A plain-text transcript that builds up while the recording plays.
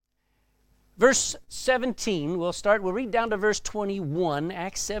Verse 17, we'll read down to verse 21,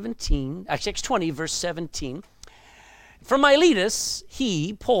 Acts 20, verse 17. From Miletus,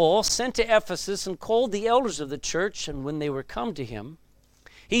 he, Paul, sent to Ephesus and called the elders of the church, and when they were come to him,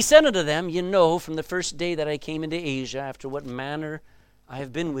 he said unto them, You know from the first day that I came into Asia, after what manner I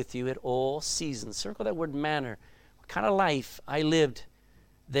have been with you at all seasons. Circle that word manner. What kind of life I lived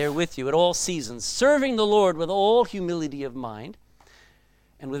there with you at all seasons, serving the Lord with all humility of mind,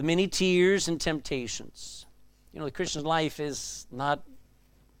 and with many tears and temptations. You know, the Christian life is not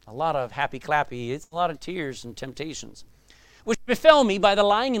a lot of happy-clappy. It's a lot of tears and temptations, which befell me by the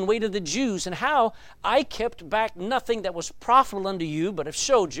lying in wait of the Jews, and how I kept back nothing that was profitable unto you, but have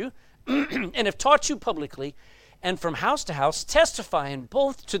showed you, and have taught you publicly, and from house to house, testifying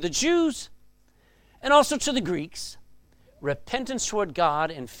both to the Jews and also to the Greeks, repentance toward God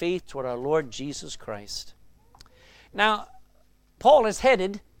and faith toward our Lord Jesus Christ. Now, Paul is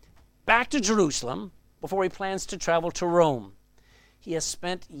headed back to Jerusalem before he plans to travel to Rome. He has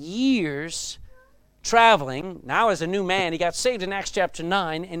spent years traveling. Now as a new man, he got saved in Acts chapter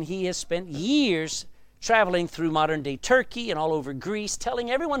 9, and he has spent years traveling through modern-day Turkey and all over Greece, telling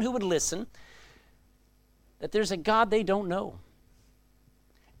everyone who would listen that there's a God they don't know.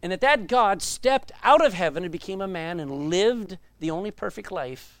 And that God stepped out of heaven and became a man and lived the only perfect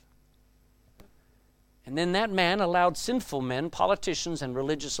life. And then that man allowed sinful men, politicians and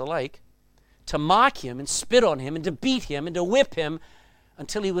religious alike, to mock him and spit on him and to beat him and to whip him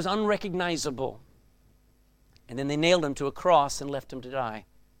until he was unrecognizable. And then they nailed him to a cross and left him to die.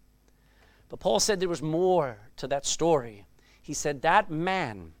 But Paul said there was more to that story. He said that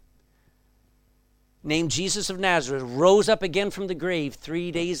man named Jesus of Nazareth rose up again from the grave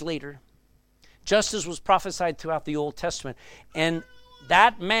 3 days later, just as was prophesied throughout the Old Testament. And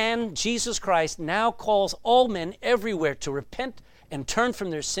that man, Jesus Christ, now calls all men everywhere to repent and turn from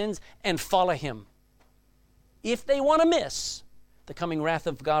their sins and follow him, if they want to miss the coming wrath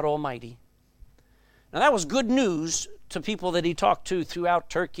of God Almighty. Now that was good news to people that he talked to throughout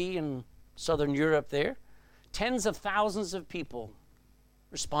Turkey and southern Europe there. Tens of thousands of people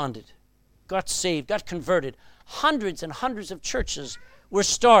responded, got saved, got converted. Hundreds and hundreds of churches were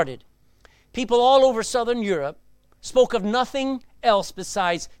started. People all over southern Europe spoke of nothing else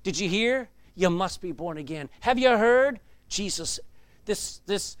besides, did you hear? You must be born again. Have you heard? Jesus, this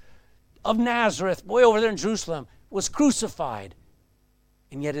of Nazareth, boy over there in Jerusalem, was crucified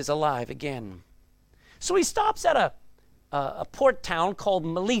and yet is alive again. So he stops at a port town called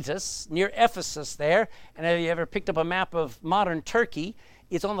Miletus near Ephesus there. And have you ever picked up a map of modern Turkey?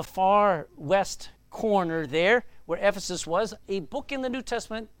 It's on the far west corner there where Ephesus was. A book in the New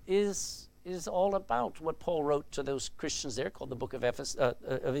Testament is all about what Paul wrote to those Christians there, called the book of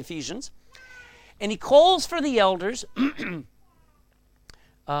Ephesians. And he calls for the elders,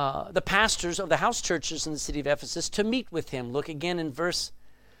 the pastors of the house churches in the city of Ephesus, to meet with him. Look again in verse,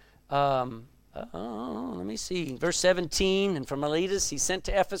 verse 17. And from Miletus he sent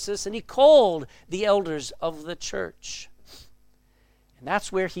to Ephesus, and he called the elders of the church. And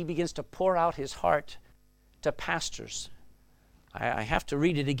that's where he begins to pour out his heart to pastors. I have to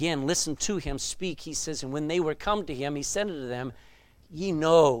read it again. Listen to him speak. He says, and when they were come to him, he said unto them, you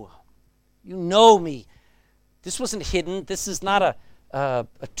know me. This wasn't hidden. This is not a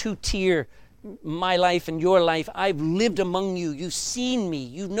two-tier, my life and your life. I've lived among you. You've seen me.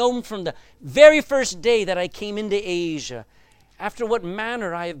 You've known from the very first day that I came into Asia, after what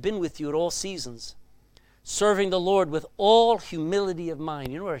manner I have been with you at all seasons, serving the Lord with all humility of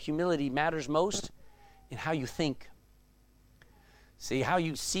mind. You know where humility matters most? In how you think. See, how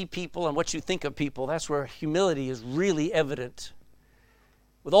you see people and what you think of people, that's where humility is really evident.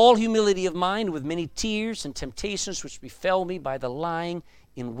 With all humility of mind, with many tears and temptations which befell me by the lying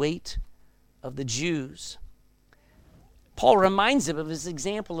in wait of the Jews. Paul reminds him of his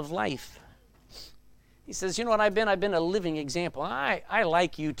example of life. He says, you know what I've been? I've been a living example. I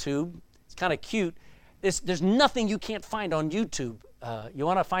like YouTube. It's kind of cute. There's nothing you can't find on YouTube. You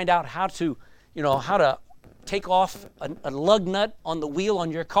want to find out how to take off a lug nut on the wheel on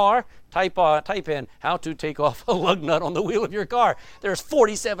your car? Type in how to take off a lug nut on the wheel of your car. There's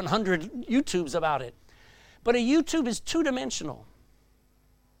 4,700 YouTubes about it. But a YouTube is two-dimensional.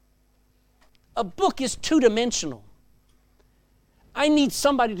 A book is two-dimensional. I need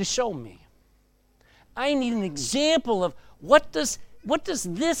somebody to show me. I need an example of what does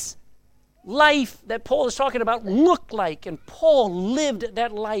this life that Paul is talking about look like? And Paul lived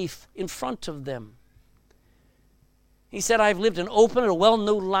that life in front of them. He said, I've lived an open and a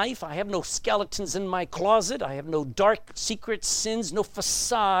well-known life. I have no skeletons in my closet. I have no dark, secret sins, no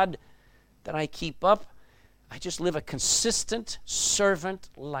facade that I keep up. I just live a consistent servant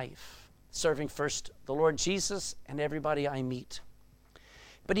life. serving first the Lord Jesus and everybody I meet.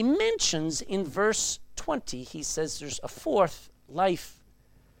 But he mentions in verse 20, he says there's a fourth life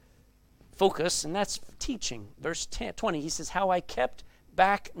focus, and that's teaching. Verse 20, he says, how I kept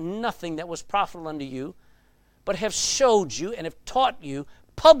back nothing that was profitable unto you, but have showed you and have taught you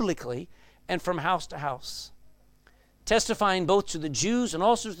publicly and from house to house, testifying both to the Jews and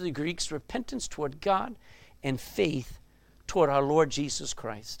also to the Greeks repentance toward God and faith toward our Lord Jesus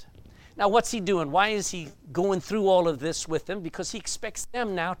Christ. Now, what's he doing? Why is he going through all of this with them? Because he expects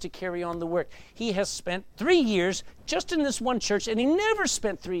them now to carry on the work. He has spent 3 years just in this one church, and he never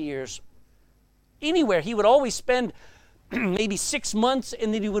spent 3 years anywhere. He would always spend maybe 6 months,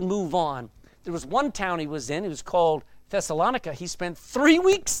 and then he would move on. There was one town he was in. It was called Thessalonica. He spent 3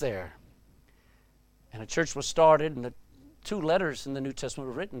 weeks there. And a church was started, and 2 letters in the New Testament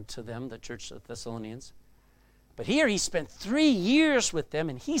were written to them, the church of Thessalonians. But here he spent 3 years with them,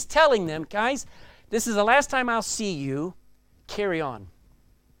 and he's telling them, guys, this is the last time I'll see you. Carry on.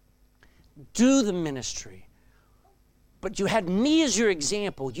 Do the ministry. But you had me as your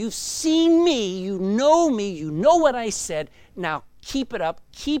example. You've seen me. You know what I said. Now keep it up.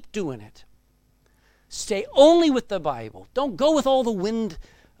 Keep doing it. Stay only with the Bible. Don't go with all the wind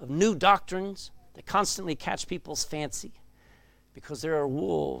of new doctrines that constantly catch people's fancy, because there are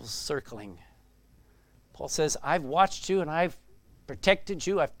wolves circling. Paul says, I've watched you and I've protected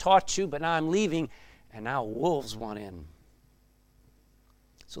you, I've taught you, but now I'm leaving, and now wolves want in.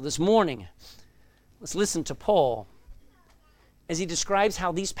 So this morning, let's listen to Paul as he describes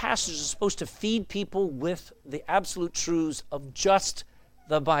how these pastors are supposed to feed people with the absolute truths of just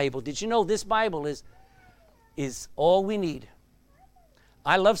the Bible. Did you know this Bible is all we need?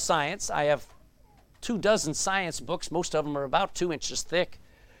 I love science. I have 24 science books. Most of them are about 2 inches thick,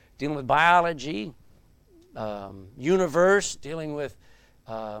 dealing with biology, universe, dealing with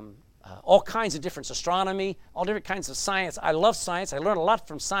all kinds of different astronomy, all different kinds of science. I love science. I learn a lot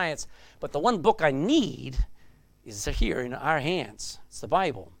from science. But the one book I need is here in our hands. It's the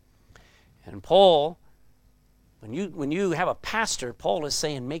Bible. And Paul, when you have a pastor, Paul is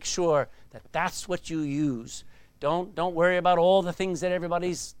saying, make sure that that's what you use. Don't worry about all the things that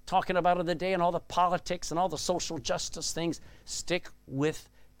everybody's talking about of the day and all the politics and all the social justice things. Stick with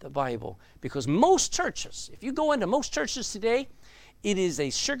the Bible. Because most churches, if you go into most churches today, it is a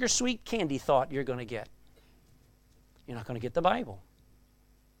sugar sweet candy thought you're going to get. You're not going to get the Bible.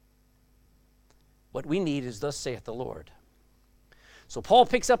 What we need is thus saith the Lord. So Paul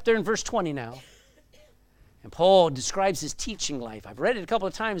picks up there in verse 20 now. And Paul describes his teaching life. I've read it a couple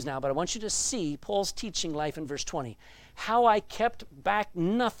of times now, but I want you to see Paul's teaching life in verse 20. How I kept back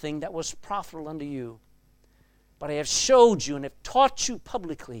nothing that was profitable unto you, but I have showed you and have taught you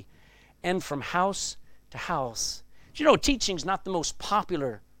publicly and from house to house. Do you know teaching's not the most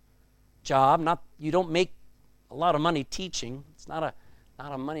popular job? You don't make a lot of money teaching. It's not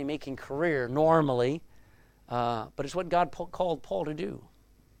a money-making career normally, but it's what God called Paul to do.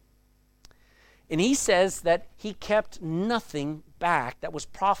 And he says that he kept nothing back that was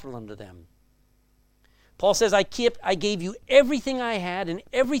profitable unto them. Paul says, I gave you everything I had and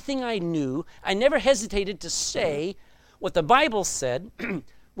everything I knew. I never hesitated to say what the Bible said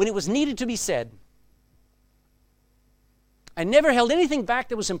when it was needed to be said. I never held anything back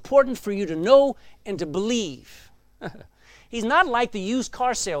that was important for you to know and to believe. He's not like the used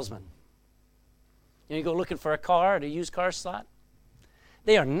car salesman. You go looking for a car at a used car slot.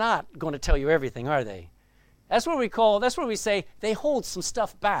 They are not going to tell you everything, are they? That's what we say they hold some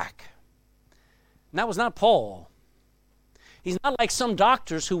stuff back. And that was not Paul. He's not like some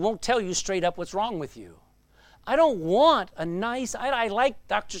doctors who won't tell you straight up what's wrong with you. I don't want I like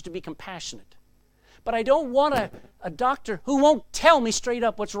doctors to be compassionate. But I don't want a doctor who won't tell me straight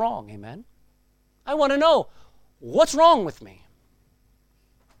up what's wrong, amen? I want to know what's wrong with me.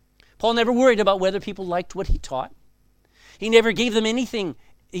 Paul never worried about whether people liked what he taught. He never gave them anything.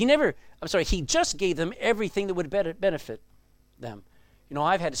 He just gave them everything that would benefit them. You know,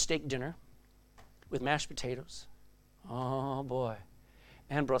 I've had a steak dinner with mashed potatoes. Oh, boy.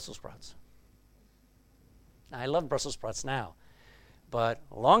 And Brussels sprouts. Now, I love Brussels sprouts now. But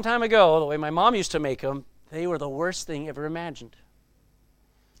a long time ago, the way my mom used to make them, they were the worst thing ever imagined.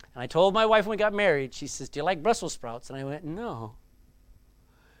 And I told my wife when we got married, she says, do you like Brussels sprouts? And I went, no.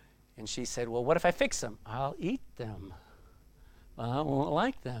 And she said, well, what if I fix them? I'll eat them. I won't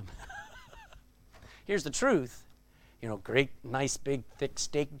like them. Here's the truth. You know, great, nice, big, thick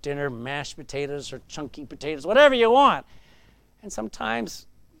steak dinner, mashed potatoes or chunky potatoes, whatever you want. And sometimes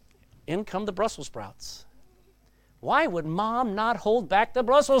in come the Brussels sprouts. Why would mom not hold back the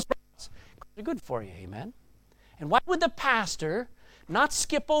Brussels sprouts? They're good for you, amen? And why would the pastor not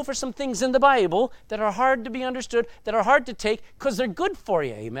skip over some things in the Bible that are hard to be understood, that are hard to take, because they're good for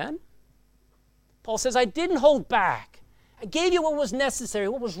you, amen? Paul says, I didn't hold back. I gave you what was necessary,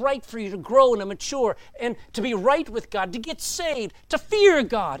 what was right for you to grow and to mature and to be right with God, to get saved, to fear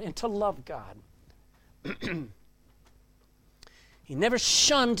God, and to love God. He never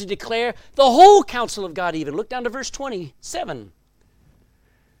shunned to declare the whole counsel of God even. Look down to verse 27.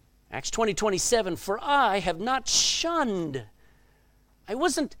 Acts 20:27, for I have not shunned. I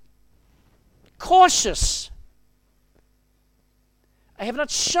wasn't cautious. I have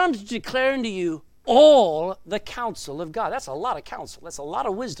not shunned to declare unto you all the counsel of God. That's a lot of counsel. That's a lot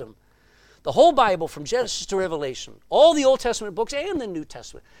of wisdom. The whole Bible from Genesis to Revelation, all the Old Testament books and the New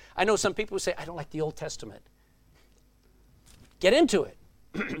Testament. I know some people who say, I don't like the Old Testament. Get into it.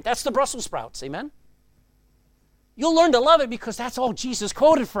 That's the Brussels sprouts, amen? You'll learn to love it because that's all Jesus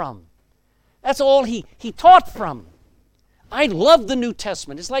quoted from. That's all he taught from. I love the New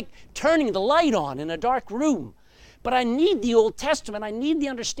Testament. It's like turning the light on in a dark room. But I need the Old Testament. I need the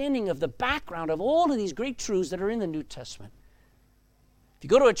understanding of the background of all of these great truths that are in the New Testament. If you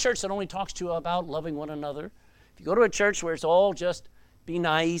go to a church that only talks to you about loving one another, if you go to a church where it's all just be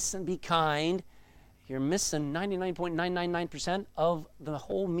nice and be kind, you're missing 99.999% of the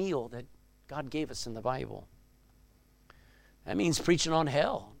whole meal that God gave us in the Bible. That means preaching on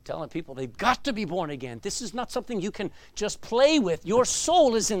hell, telling people they've got to be born again. This is not something you can just play with. Your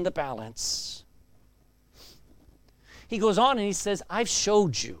soul is in the balance. He goes on and he says, I've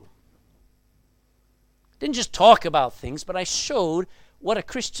showed you. Didn't just talk about things, but I showed what a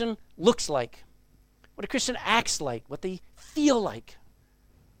Christian looks like, what a Christian acts like, what they feel like,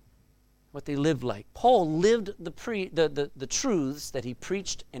 what they live like. Paul lived the truths that he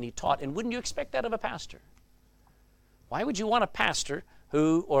preached and he taught. And wouldn't you expect that of a pastor? Why would you want a pastor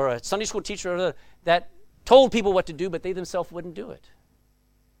who, or a Sunday school teacher that told people what to do, but they themselves wouldn't do it?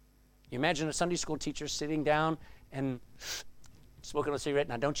 You imagine a Sunday school teacher sitting down and smoking a cigarette.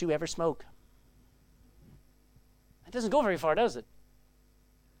 Now, don't you ever smoke. That doesn't go very far, does it?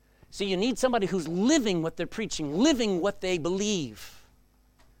 So you need somebody who's living what they're preaching, living what they believe.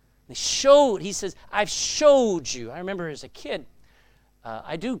 He says, I've showed you. I remember as a kid,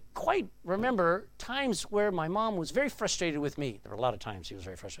 I do quite remember times where my mom was very frustrated with me. There were a lot of times she was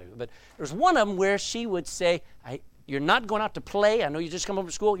very frustrated, but there was one of them where she would say, you're not going out to play. I know you just come home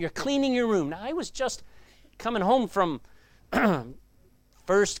from school. You're cleaning your room. Now, I was just coming home from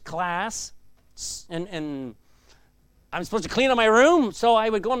first class, and I'm supposed to clean up my room, so I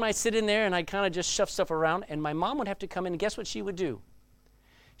would go and I'd sit in there, and I'd kind of just shove stuff around, and my mom would have to come in, and guess what she would do?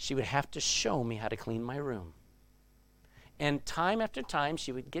 She would have to show me how to clean my room. And time after time,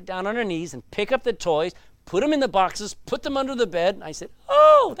 she would get down on her knees and pick up the toys, put them in the boxes, put them under the bed. And I said,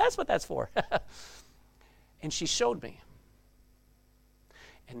 oh, that's what that's for. And she showed me.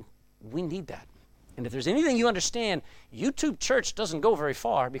 And we need that. And if there's anything you understand, YouTube Church doesn't go very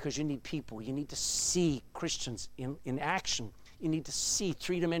far because you need people. You need to see Christians in action. You need to see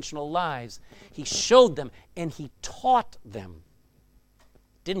three-dimensional lives. He showed them and he taught them.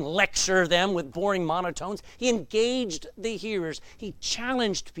 Didn't lecture them with boring monotones. He engaged the hearers. He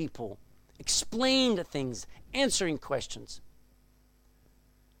challenged people, explained things, answering questions.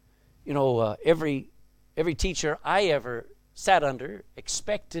 You know, every teacher I ever sat under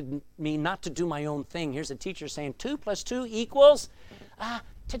expected me not to do my own thing. Here's a teacher saying 2 + 2 equals,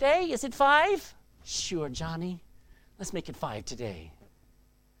 today, is it 5? Sure, Johnny. Let's make it 5 today.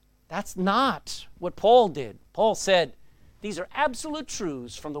 That's not what Paul did. Paul said, these are absolute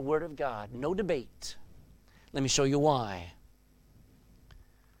truths from the Word of God. No debate. Let me show you why.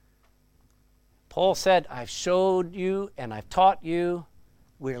 Paul said, I've showed you and I've taught you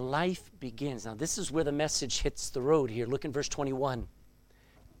where life begins. Now, this is where the message hits the road here. Look in verse 21.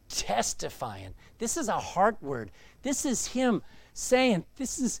 Testifying. This is a heart word. This is him saying,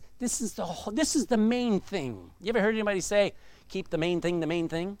 this is the main thing. You ever heard anybody say, keep the main thing the main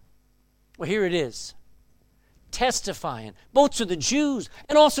thing? Well, here it is. Testifying, both to the Jews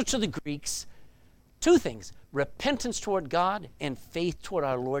and also to the Greeks, 2 things, repentance toward God and faith toward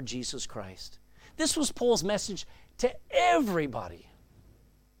our Lord Jesus Christ. This was Paul's message to everybody.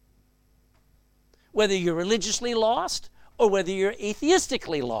 Whether you're religiously lost or whether you're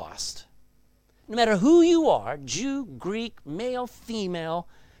atheistically lost. No matter who you are, Jew, Greek, male, female,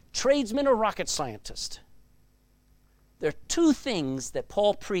 tradesman or rocket scientist, there are 2 things that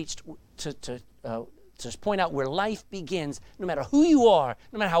Paul preached to point out where life begins, no matter who you are,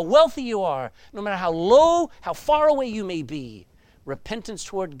 no matter how wealthy you are, no matter how low, how far away you may be. Repentance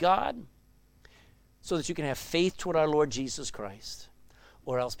toward God so that you can have faith toward our Lord Jesus Christ,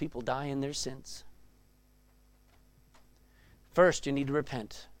 or else people die in their sins. First, you need to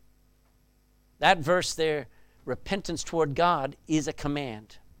repent. That verse there, repentance toward God, is a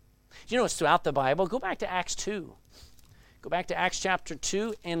command. You know, it's throughout the Bible. Go back to Acts 2. Go back to Acts chapter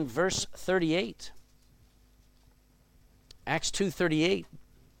 2 and verse 38. Acts 2:38.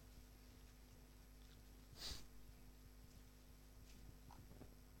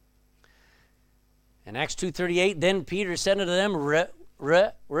 In Acts 2:38, then Peter said unto them,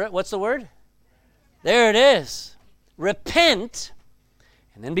 what's the word? There it is. Repent,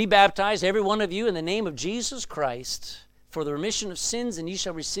 and then be baptized, every one of you, in the name of Jesus Christ, for the remission of sins, and ye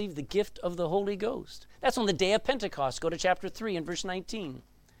shall receive the gift of the Holy Ghost. That's on the day of Pentecost. Go to chapter 3 and verse 19.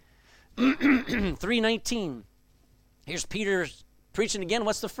 3:19. Here's Peter preaching again.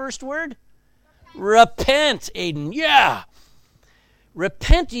 What's the first word? Repent, Aiden. Yeah.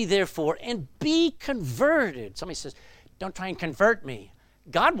 Repent ye therefore and be converted. Somebody says, don't try and convert me.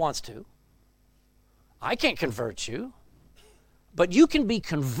 God wants to. I can't convert you. But you can be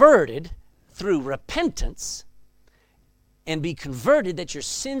converted through repentance and be converted that your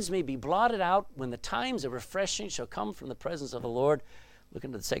sins may be blotted out when the times of refreshing shall come from the presence of the Lord. Look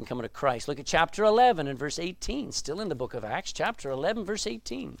into the second coming of Christ. Look at chapter 11 and verse 18. Still in the book of Acts, chapter 11, verse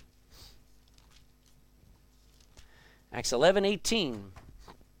 18. Acts 11:18.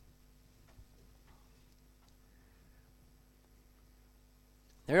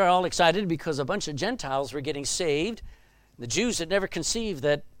 They're all excited because a bunch of Gentiles were getting saved. The Jews had never conceived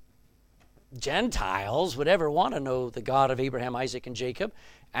that Gentiles would ever want to know the God of Abraham, Isaac, and Jacob.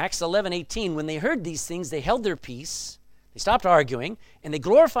 Acts 11:18, when they heard these things, they held their peace. They stopped arguing, and they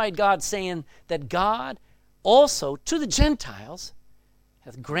glorified God, saying that God also to the Gentiles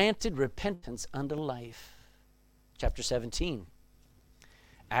hath granted repentance unto life. Chapter 17.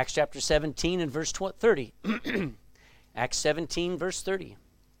 Acts chapter 17 and verse 30. Acts 17, verse 30.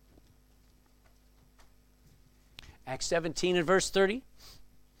 Acts 17 and verse 30.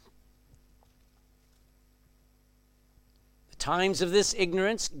 The times of this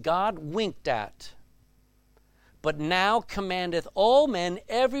ignorance God winked at, but now commandeth all men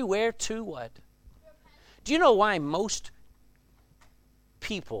everywhere to what? Do you know why most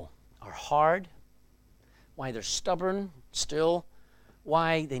people are hard? Why they're stubborn still?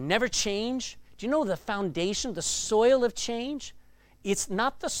 Why they never change? Do you know the foundation, the soil of change? It's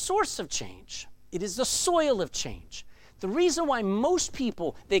not the source of change. It is the soil of change. The reason why most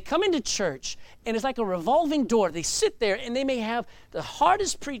people, they come into church and it's like a revolving door. They sit there and they may have the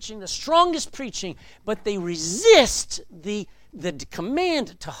hardest preaching, the strongest preaching, but they resist the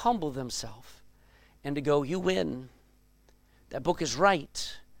command to humble themselves and to go, you win. That book is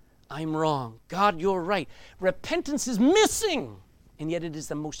right. I'm wrong. God, you're right. Repentance is missing, and yet it is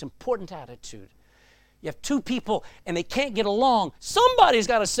the most important attitude. You have two people and they can't get along. Somebody's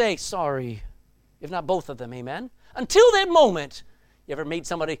got to say, sorry, if not both of them, amen? Until that moment, you ever made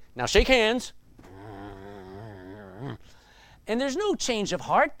somebody, now shake hands, and there's no change of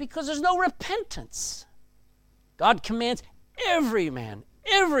heart because there's no repentance. God commands every man,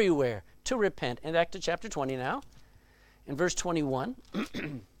 everywhere, to repent. And back to chapter 20 now, in verse 21.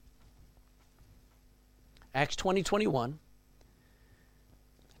 Acts 20:21,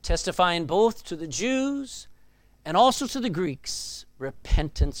 testifying both to the Jews and also to the Greeks,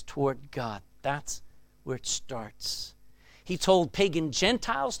 repentance toward God. That's where it starts. He told pagan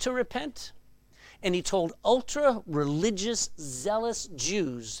Gentiles to repent, and he told ultra-religious, zealous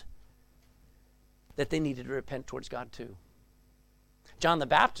Jews that they needed to repent towards God too. John the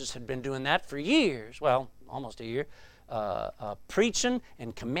Baptist had been doing that for years, well, almost a year, preaching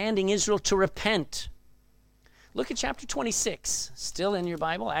and commanding Israel to repent. Look at chapter 26, still in your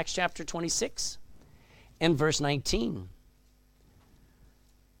Bible, Acts chapter 26 and verse 19.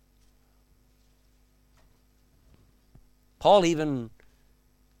 Paul even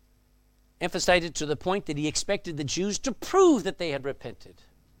emphasized it to the point that he expected the Jews to prove that they had repented.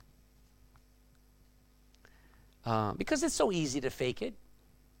 Because it's so easy to fake it.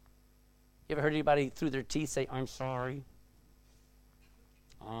 You ever heard anybody through their teeth say, I'm sorry?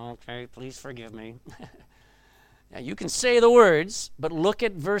 Okay, please forgive me. Now, you can say the words, but look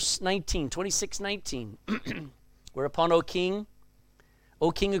at verse 19, 26:19. Whereupon, O King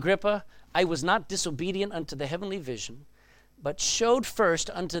Agrippa, I was not disobedient unto the heavenly vision, but showed first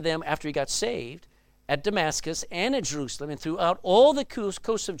unto them after he got saved at Damascus and at Jerusalem and throughout all the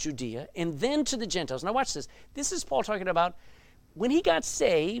coasts of Judea, and then to the Gentiles. Now watch this. This is Paul talking about when he got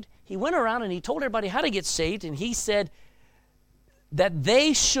saved, he went around and he told everybody how to get saved, and he said that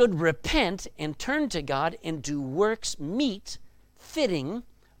they should repent and turn to God and do works meet, fitting,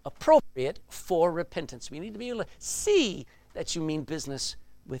 appropriate for repentance. We need to be able to see that you mean business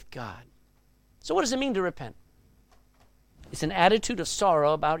with God. So what does it mean to repent? It's an attitude of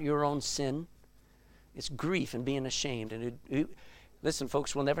sorrow about your own sin. It's grief and being ashamed. And listen,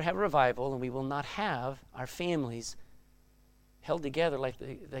 folks, we'll never have a revival, and we will not have our families held together like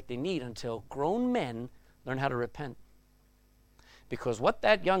they need until grown men learn how to repent. Because what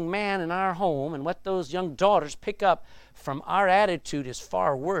that young man in our home and what those young daughters pick up from our attitude is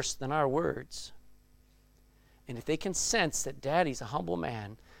far worse than our words. And if they can sense that daddy's a humble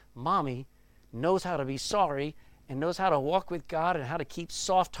man, mommy knows how to be sorry and knows how to walk with God and how to keep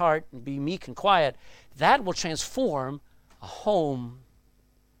soft heart and be meek and quiet, that will transform a home.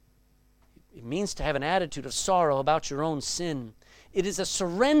 It means to have an attitude of sorrow about your own sin. It is a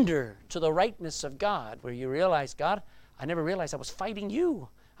surrender to the rightness of God, where you realize, God, I never realized I was fighting you.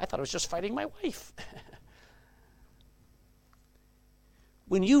 I thought I was just fighting my wife.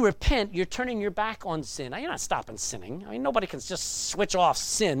 When you repent, you're turning your back on sin. Now, you're not stopping sinning. I mean, nobody can just switch off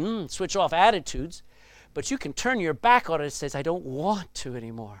sin, switch off attitudes. But you can turn your back on it and says, I don't want to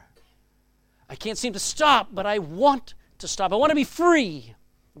anymore. I can't seem to stop, but I want to stop. I want to be free.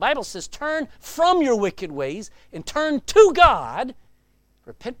 The Bible says, turn from your wicked ways and turn to God.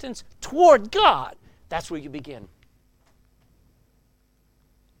 Repentance toward God. That's where you begin.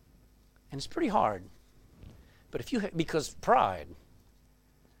 And it's pretty hard. But because pride.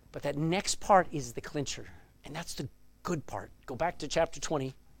 But that next part is the clincher. And that's the good part. Go back to chapter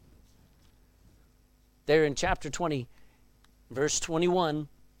 20. There in chapter 20, verse 21.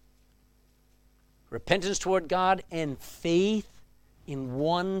 Repentance toward God and faith in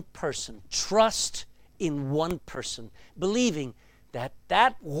one person. Trust in one person. Believing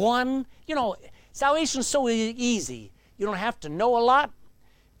that one, salvation's so easy. You don't have to know a lot.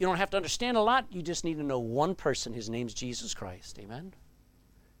 You don't have to understand a lot. You just need to know one person. His name's Jesus Christ. Amen?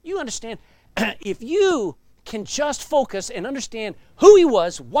 You understand, if you can just focus and understand who he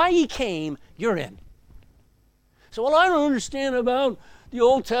was, why he came, you're in. So, I don't understand about the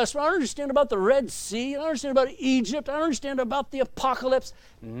Old Testament. I don't understand about the Red Sea. I don't understand about Egypt. I don't understand about the apocalypse.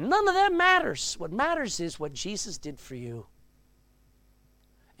 None of that matters. What matters is what Jesus did for you.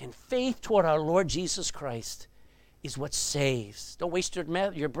 And faith toward our Lord Jesus Christ is what saves. Don't waste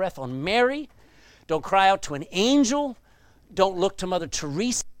your breath on Mary. Don't cry out to an angel. Don't look to Mother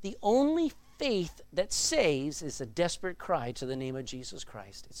Teresa. The only faith that saves is a desperate cry to the name of Jesus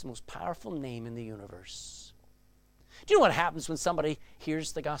Christ. It's the most powerful name in the universe. Do you know what happens when somebody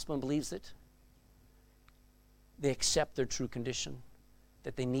hears the gospel and believes it? They accept their true condition,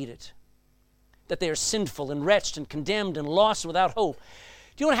 that they need it, that they are sinful and wretched and condemned and lost and without hope.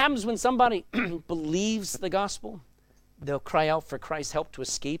 Do you know what happens when somebody believes the gospel? They'll cry out for Christ's help to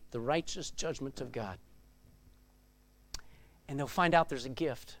escape the righteous judgment of God. And they'll find out there's a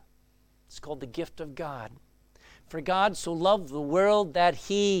gift. It's called the gift of God. For God so loved the world that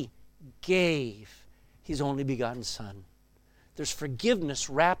he gave his only begotten Son. There's forgiveness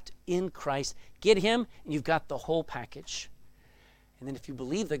wrapped in Christ. Get him, and you've got the whole package. And then if you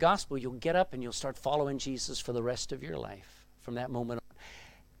believe the gospel, you'll get up and you'll start following Jesus for the rest of your life from that moment on.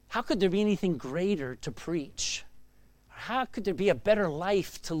 How could there be anything greater to preach? How could there be a better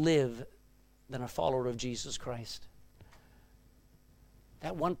life to live than a follower of Jesus Christ?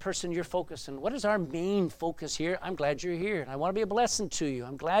 That one person you're focusing. What is our main focus here? I'm glad you're here, and I want to be a blessing to you.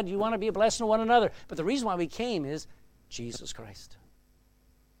 I'm glad you want to be a blessing to one another. But the reason why we came is Jesus Christ.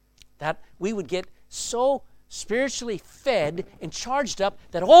 That we would get so spiritually fed and charged up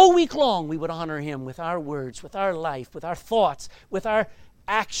that all week long we would honor him with our words, with our life, with our thoughts, with our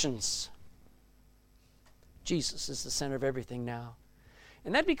actions. Jesus is the center of everything now.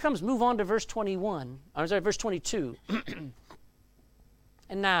 And that becomes, move on to verse 22.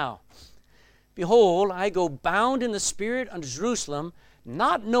 And now, behold, I go bound in the Spirit unto Jerusalem,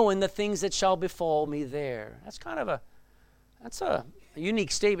 not knowing the things that shall befall me there. That's a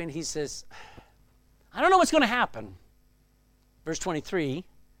unique statement. He says, I don't know what's going to happen. Verse 23,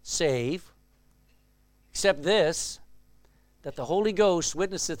 save, except this, that the Holy Ghost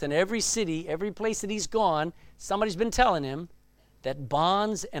witnesseth in every city, every place that he's gone, somebody's been telling him that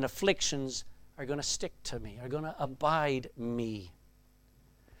bonds and afflictions are going to stick to me, are going to abide me.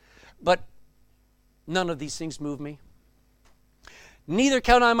 But none of these things move me. Neither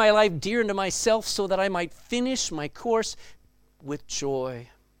count I my life dear unto myself, so that I might finish my course with joy.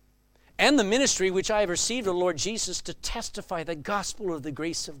 And the ministry which I have received of the Lord Jesus, to testify the gospel of the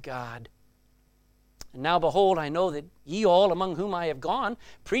grace of God. And now behold, I know that ye all among whom I have gone,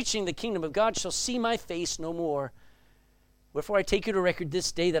 preaching the kingdom of God, shall see my face no more. Wherefore I take you to record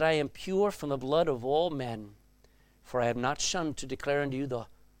this day that I am pure from the blood of all men. For I have not shunned to declare unto you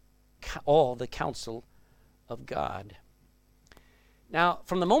all the counsel of God. Now,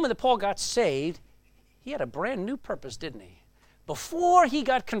 from the moment that Paul got saved, he had a brand new purpose, didn't he? Before he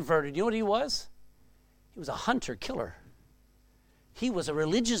got converted, you know what he was? He was a hunter-killer. He was a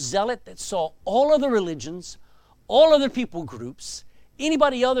religious zealot that saw all other religions, all other people groups,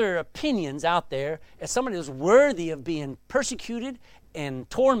 anybody other opinions out there as somebody who's worthy of being persecuted and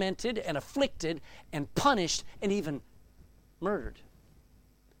tormented and afflicted and punished and even murdered.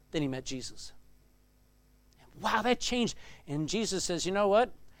 Then he met Jesus. Wow, that changed. And Jesus says, you know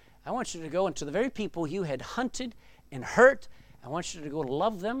what? I want you to go into the very people you had hunted and hurt. I want you to go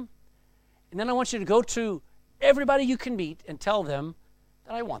love them. And then I want you to go to everybody you can meet and tell them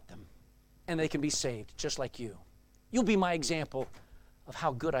that I want them. And they can be saved just like you. You'll be my example of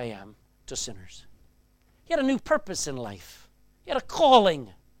how good I am to sinners. He had a new purpose in life. He had a calling.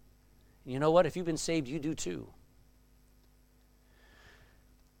 And you know what? If you've been saved, you do too.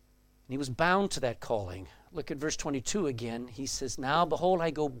 And he was bound to that calling. Look at verse 22 again. He says, now behold,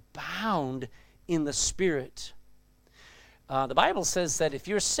 I go bound in the Spirit. The Bible says that if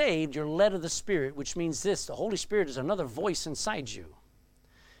you're saved, you're led of the Spirit, which means this: the Holy Spirit is another voice inside you.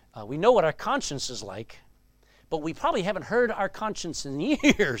 We know what our conscience is like, but we probably haven't heard our conscience in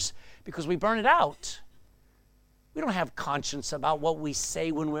years because we burn it out. We don't have conscience about what we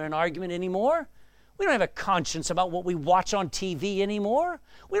say when we're in an argument anymore. We don't have a conscience about what we watch on TV anymore.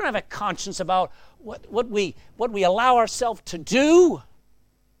 We don't have a conscience about what we allow ourselves to do.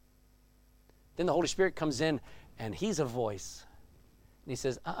 Then the Holy Spirit comes in, and he's a voice. And he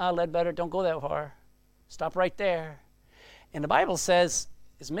says, Ledbetter, don't go that far. Stop right there. And the Bible says,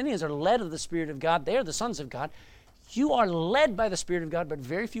 as many as are led of the Spirit of God, they are the sons of God. You are led by the Spirit of God, but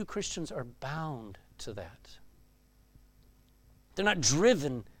very few Christians are bound to that. They're not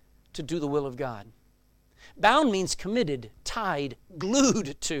driven to do the will of God. Bound means committed, tied,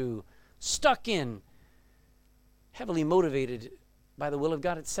 glued to, stuck in, heavily motivated by the will of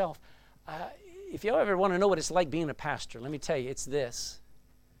God itself. If you ever want to know what it's like being a pastor, let me tell you, it's this.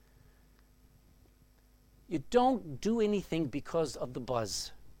 You don't do anything because of the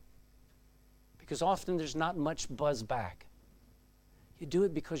buzz, because often there's not much buzz back. You do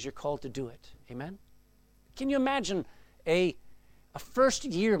it because you're called to do it. Amen? Can you imagine a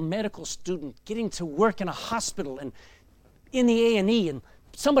first-year medical student getting to work in a hospital and in the A&E and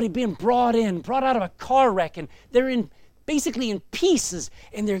somebody being brought out of a car wreck, and they're basically in pieces,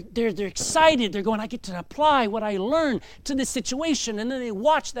 and they're excited. They're going, I get to apply what I learned to this situation. And then they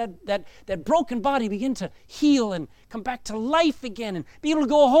watch that broken body begin to heal and come back to life again and be able to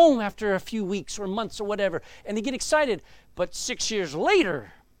go home after a few weeks or months or whatever. And they get excited. But 6 years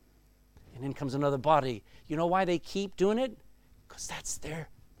later, and then comes another body. You know why they keep doing it? Because that's their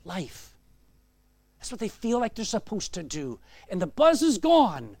life. That's what they feel like they're supposed to do. And the buzz is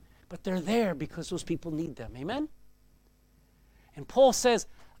gone, but they're there because those people need them. Amen? And Paul says,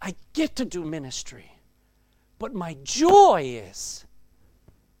 I get to do ministry, but my joy is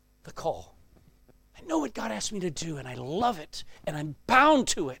the call. I know what God asked me to do, and I love it, and I'm bound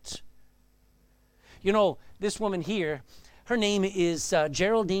to it. You know, this woman here, her name is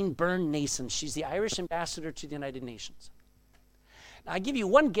Geraldine Byrne-Nason. She's the Irish ambassador to the United Nations. Now, I give you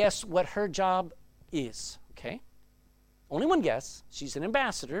one guess what her job is, okay? Only one guess. She's an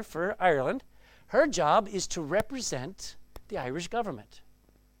ambassador for Ireland. Her job is to represent the Irish government,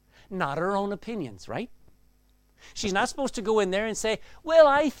 not her own opinions, right? She's not supposed to go in there and say, well,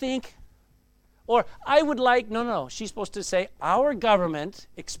 I think, or I would like, no. She's supposed to say, our government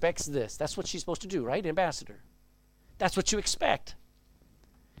expects this. That's what she's supposed to do, right, ambassador? That's what you expect.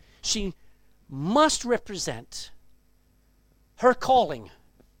 She must represent her calling,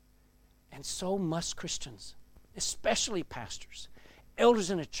 and so must Christians, especially pastors. Elders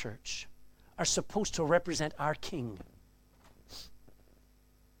in a church are supposed to represent our King.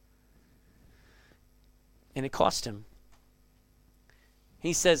 And it cost him.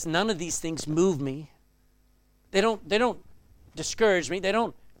 He says, none of these things move me. They don't discourage me. They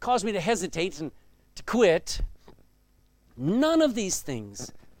don't cause me to hesitate and to quit. None of these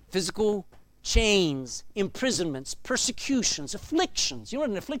things, physical chains, imprisonments, persecutions, afflictions. You know what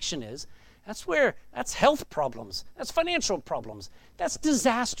an affliction is? That's health problems. That's financial problems. That's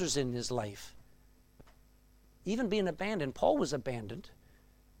disasters in his life. Even being abandoned. Paul was abandoned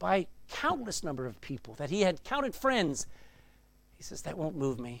by countless number of people that he had counted friends. He says, that won't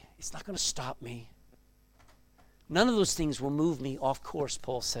move me. It's not going to stop me. None of those things will move me off course,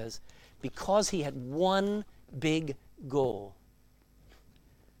 Paul says, because he had one big goal: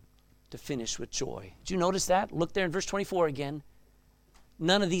 to finish with joy. Did you notice that? Look there in verse 24 again.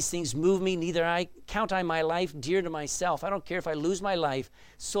 None of these things move me, neither I count I my life dear to myself. I don't care if I lose my life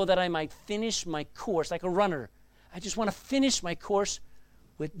so that I might finish my course like a runner. I just want to finish my course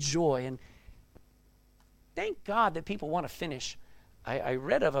with joy. And thank God that people want to finish. I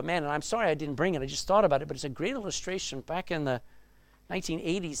read of a man, and I'm sorry I didn't bring it. I just thought about it, but it's a great illustration. Back in the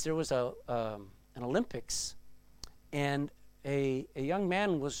 1980s, there was an Olympics, and a young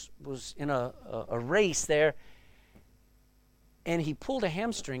man was in a race there, and he pulled a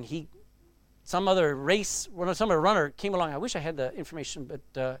hamstring. Some other runner came along. I wish I had the information,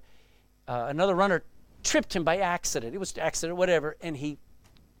 but another runner tripped him by accident. It was accident, whatever, and he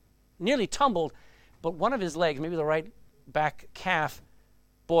nearly tumbled, but one of his legs, maybe the right back calf,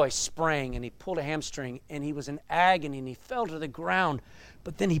 sprang, and he pulled a hamstring, and he was in agony, and he fell to the ground.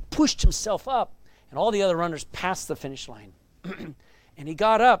 But then he pushed himself up, and all the other runners passed the finish line. And he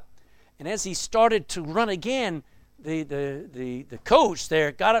got up, and as he started to run again, the coach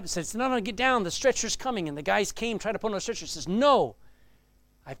there got up and said, no, get down, the stretcher's coming. And the guys came, tried to put on the stretcher. He says, no,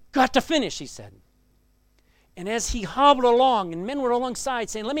 I've got to finish, he said. And as he hobbled along, and men were alongside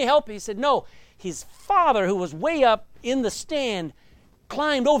saying, let me help you, he said, no. His father, who was way up in the stand,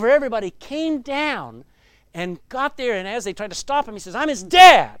 climbed over everybody, came down, and got there. And as they tried to stop him, he says, I'm his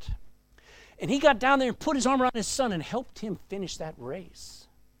dad. And he got down there and put his arm around his son and helped him finish that race.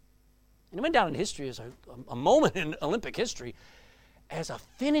 And it went down in history as a moment in Olympic history as a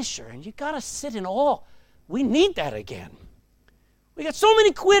finisher. And you got to sit in awe. We need that again. We got so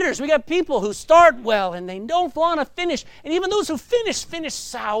many quitters. We got people who start well and they don't want to finish. And even those who finish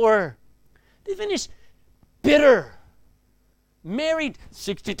sour. They finish bitter. Married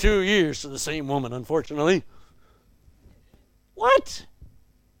 62 years to the same woman, unfortunately. What?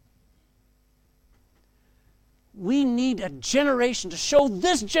 We need a generation to show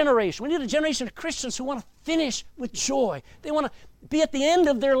this generation. We need a generation of Christians who want to finish with joy. They want to be at the end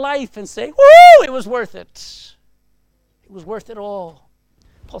of their life and say, woo, it was worth it. It was worth it all.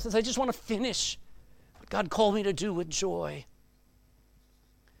 Paul says, I just want to finish what God called me to do with joy.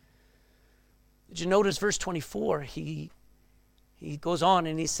 Did you notice verse 24? He goes on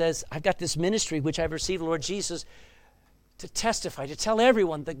and he says, I've got this ministry which I've received, Lord Jesus, to testify, to tell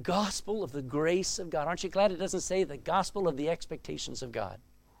everyone the gospel of the grace of God. Aren't you glad it doesn't say the gospel of the expectations of God?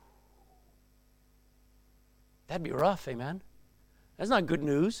 That'd be rough, amen? That's not good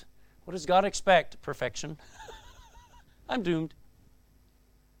news. What does God expect? Perfection. I'm doomed.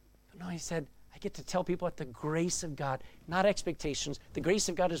 But no, he said, I get to tell people about the grace of God, not expectations. The grace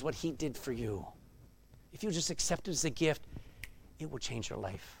of God is what he did for you. If you just accept it as a gift, it will change your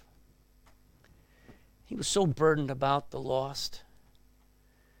life. He was so burdened about the lost.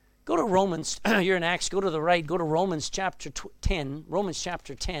 Go to Romans, you're in Acts, go to the right, go to Romans chapter 10, Romans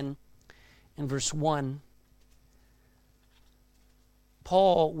chapter 10 and verse 1.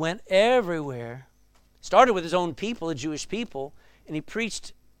 Paul went everywhere, started with his own people, the Jewish people, and he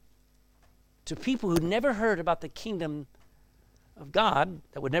preached to people who'd never heard about the kingdom of God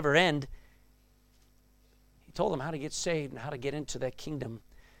that would never end. He told them how to get saved and how to get into that kingdom.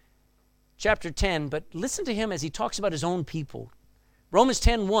 Chapter 10, but listen to him as he talks about his own people. Romans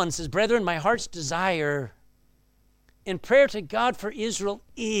 10:1 says, Brethren, my heart's desire in prayer to God for Israel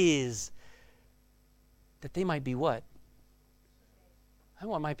is that they might be what? I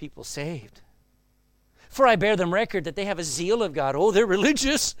want my people saved. For I bear them record that they have a zeal of God. Oh, they're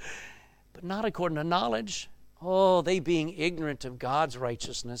religious, but not according to knowledge. Oh, they being ignorant of God's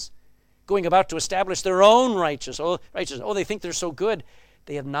righteousness, going about to establish their own righteousness. Oh, they think they're so good.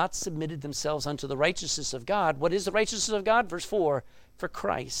 They have not submitted themselves unto the righteousness of God. What is the righteousness of God? Verse 4, for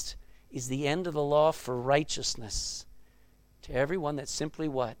Christ is the end of the law for righteousness to everyone that simply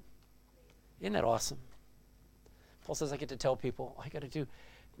what? Isn't that awesome? Paul says, I get to tell people, all you got to do,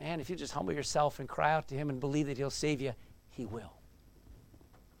 man, if you just humble yourself and cry out to him and believe that he'll save you, he will.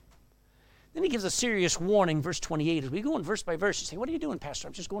 Then he gives a serious warning, verse 28. As we go in verse by verse, you say, what are you doing, Pastor?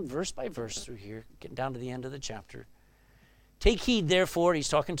 I'm just going verse by verse through here, getting down to the end of the chapter. Take heed, therefore, he's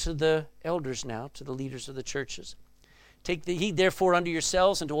talking to the elders now, to the leaders of the churches. Take the heed, therefore, unto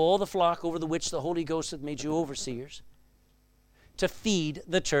yourselves and to all the flock over the which the Holy Ghost hath made you overseers, to feed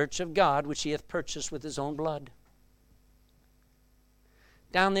the church of God, which he hath purchased with his own blood.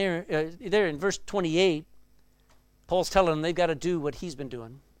 Down there in verse 28, Paul's telling them they've got to do what he's been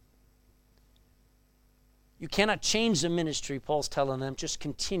doing. You cannot change the ministry, Paul's telling them. Just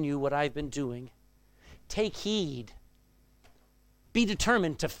continue what I've been doing. Take heed. Be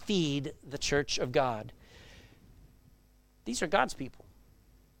determined to feed the church of God. These are God's people.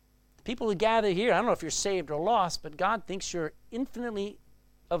 The people who gather here, I don't know if you're saved or lost, but God thinks you're infinitely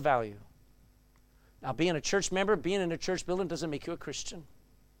of value. Now, being a church member, being in a church building doesn't make you a Christian.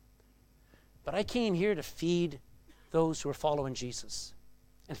 But I came here to feed those who are following Jesus.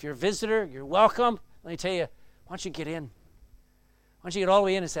 And if you're a visitor, you're welcome. Let me tell you, why don't you get in? Why don't you get all the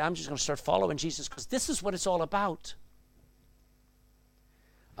way in and say, I'm just going to start following Jesus because this is what it's all about.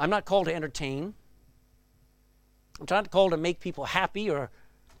 I'm not called to entertain. I'm not called to make people happy or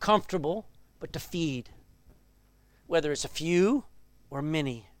comfortable, but to feed, whether it's a few or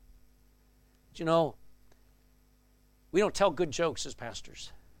many. But you know, we don't tell good jokes as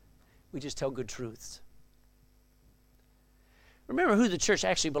pastors. We just tell good truths. Remember who the church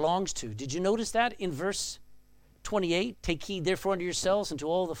actually belongs to. Did you notice that in verse 28? Take heed therefore unto yourselves and to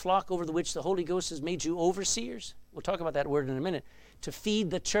all the flock over the which the Holy Ghost has made you overseers. We'll talk about that word in a minute. To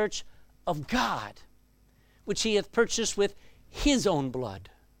feed the church of God, which he hath purchased with his own blood.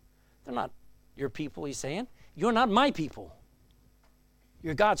 They're not your people, he's saying. You're not my people.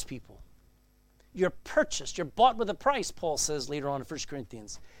 You're God's people. You're purchased. You're bought with a price, Paul says later on in 1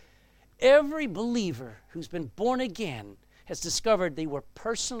 Corinthians. Every believer who's been born again has discovered they were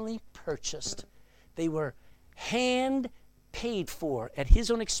personally purchased. They were hand paid for at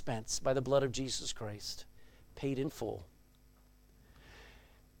his own expense by the blood of Jesus Christ, paid in full.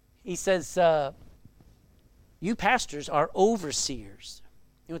 He says, you pastors are overseers.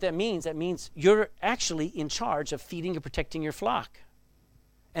 You know what that means? That means you're actually in charge of feeding and protecting your flock.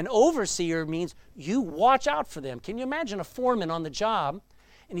 An overseer means you watch out for them. Can you imagine a foreman on the job,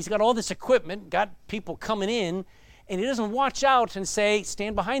 and he's got all this equipment, got people coming in, and he doesn't watch out and say,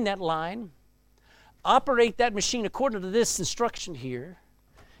 stand behind that line, operate that machine according to this instruction here,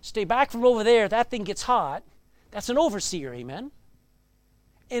 stay back from over there, that thing gets hot. That's an overseer, amen?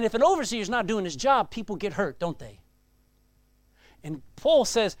 And if an overseer is not doing his job, people get hurt, don't they? And Paul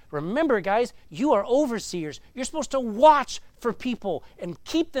says, remember, guys, you are overseers. You're supposed to watch for people and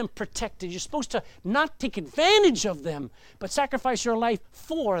keep them protected. You're supposed to not take advantage of them, but sacrifice your life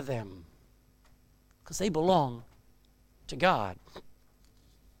for them because they belong to God.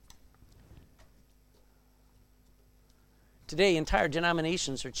 Today, entire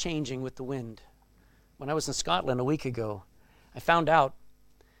denominations are changing with the wind. When I was in Scotland a week ago, I found out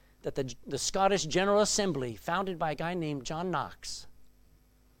that the Scottish General Assembly, founded by a guy named John Knox,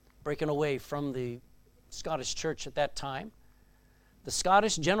 breaking away from the Scottish Church at that time, the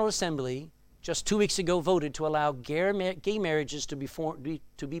Scottish General Assembly just 2 weeks ago voted to allow gay marriages to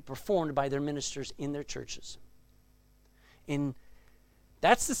be performed by their ministers in their churches. And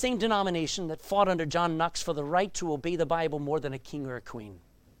that's the same denomination that fought under John Knox for the right to obey the Bible more than a king or a queen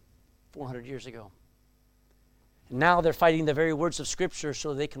 400 years ago. Now they're fighting the very words of Scripture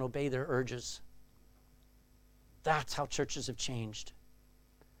so they can obey their urges. That's how churches have changed.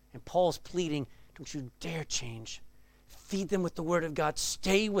 And Paul's pleading, don't you dare change. Feed them with the Word of God.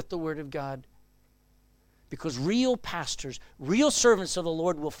 Stay with the Word of God. Because real pastors, real servants of the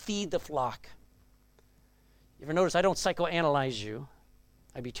Lord will feed the flock. You ever notice I don't psychoanalyze you?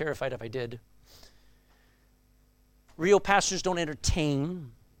 I'd be terrified if I did. Real pastors don't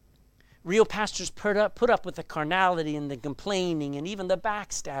entertain. Real pastors put up with the carnality and the complaining and even the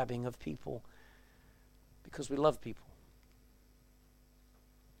backstabbing of people because we love people.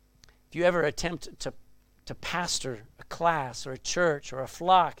 If you ever attempt to pastor a class or a church or a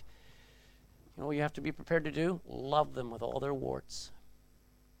flock, you know what you have to be prepared to do? Love them with all their warts.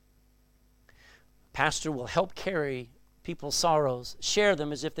 Pastor will help carry people's sorrows, share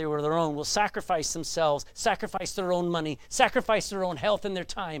them as if they were their own, will sacrifice themselves, sacrifice their own money, sacrifice their own health and their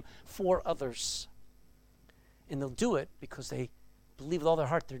time for others. And they'll do it because they believe with all their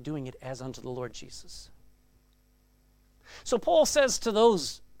heart they're doing it as unto the Lord Jesus. So Paul says to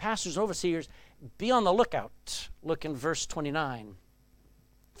those pastors and overseers, be on the lookout. Look in verse 29.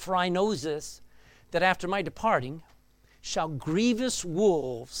 For I know this, that after my departing shall grievous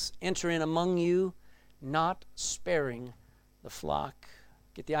wolves enter in among you, not sparing the flock.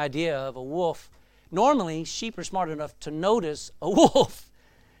 Get the idea of a wolf. Normally, sheep are smart enough to notice a wolf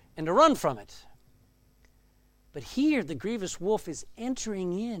and to run from it. But here, the grievous wolf is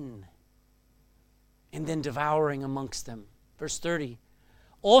entering in and then devouring amongst them. Verse 30.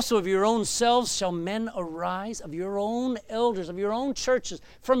 Also of your own selves shall men arise, of your own elders, of your own churches,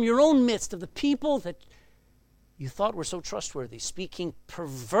 from your own midst, of the people that you thought were so trustworthy, speaking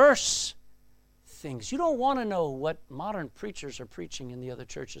perverse things. You don't want to know what modern preachers are preaching in the other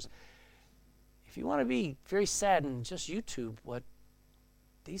churches. If you want to be very saddened, just YouTube what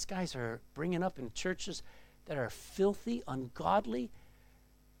these guys are bringing up in churches that are filthy, ungodly,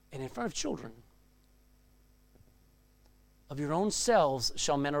 and in front of children. Of your own selves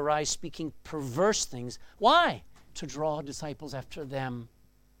shall men arise, speaking perverse things. Why? To draw disciples after them.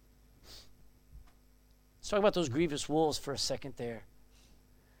 Let's talk about those grievous wolves for a second there.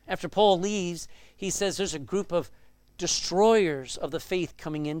 After Paul leaves, he says there's a group of destroyers of the faith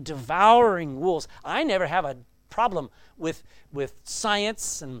coming in, devouring wolves. I never have a problem with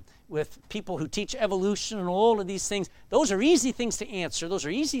science and with people who teach evolution and all of these things. Those are easy things to answer. Those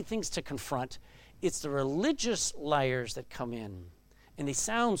are easy things to confront. It's the religious liars that come in. And they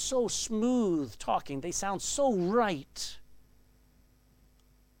sound so smooth talking. They sound so right.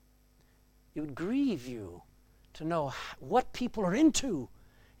 It would grieve you to know what people are into.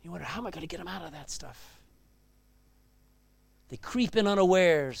 You wonder, how am I going to get them out of that stuff? They creep in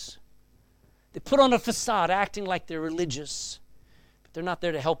unawares. They put on a facade acting like they're religious. But they're not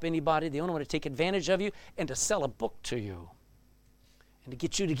there to help anybody. They only want to take advantage of you and to sell a book to you and to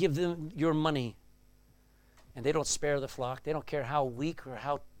get you to give them your money. And they don't spare the flock. They don't care how weak or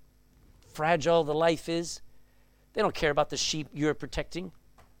how fragile the life is. They don't care about the sheep you're protecting.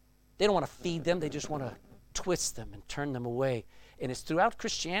 They don't want to feed them. They just want to twist them and turn them away. And it's throughout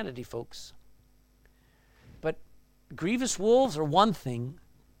Christianity, folks. But grievous wolves are one thing,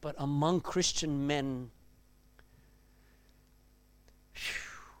 but among Christian men,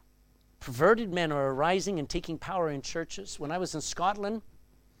 perverted men are arising and taking power in churches. When I was in Scotland,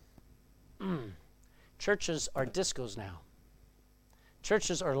 churches are discos now.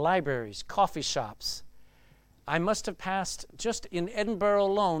 Churches are libraries, coffee shops. I must have passed, just in Edinburgh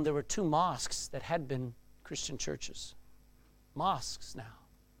alone, there were 2 mosques that had been Christian churches. Mosques now.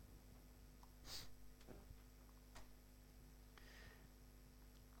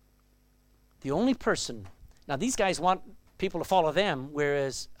 The only person, now these guys want people to follow them,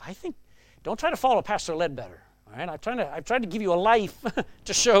 whereas I think, don't try to follow Pastor Ledbetter. All right, I've tried to give you a life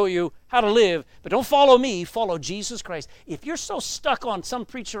to show you how to live, but don't follow me, follow Jesus Christ. If you're so stuck on some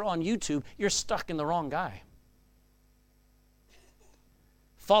preacher on YouTube, you're stuck in the wrong guy.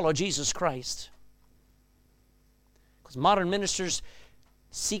 Follow Jesus Christ. Because modern ministers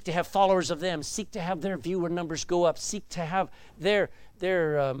seek to have followers of them, seek to have their viewer numbers go up, seek to have their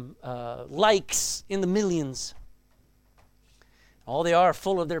likes in the millions. All they are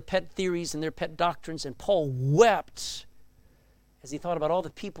full of their pet theories and their pet doctrines. And Paul wept as he thought about all the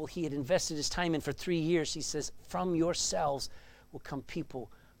people he had invested his time in for 3 years. He says, from yourselves will come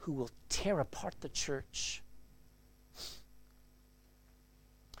people who will tear apart the church.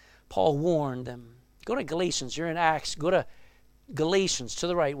 Paul warned them. Go to Galatians. You're in Acts. Go to Galatians to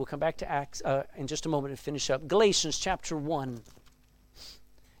the right. We'll come back to Acts in just a moment and finish up. Galatians chapter 1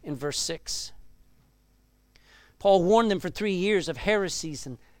 in verse 6. Paul warned them for 3 years of heresies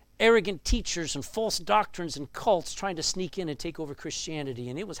and arrogant teachers and false doctrines and cults trying to sneak in and take over Christianity,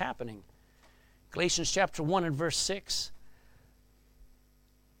 and it was happening. Galatians chapter 1 and verse 6.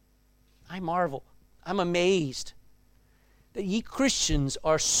 I marvel, I'm amazed that ye Christians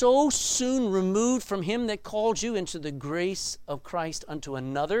are so soon removed from him that called you into the grace of Christ unto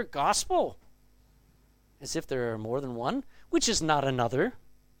another gospel, as if there are more than one, which is not another.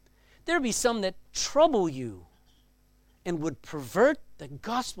 There be some that trouble you and would pervert the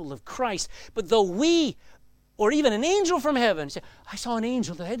gospel of Christ. But though we, or even an angel from heaven, say, I saw an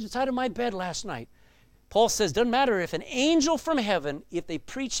angel that had inside of my bed last night. Paul says, doesn't matter if an angel from heaven, if they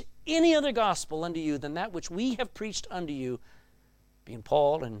preach any other gospel unto you than that which we have preached unto you, being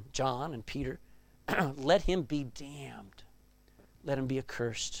Paul and John and Peter, let him be damned. Let him be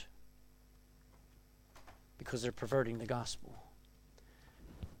accursed. Because they're perverting the gospel.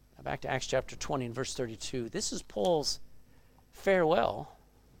 Now back to Acts chapter 20 and verse 32. This is Paul's farewell.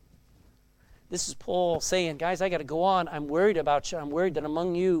 This is Paul saying, guys, I got to go on. I'm worried about you. I'm worried that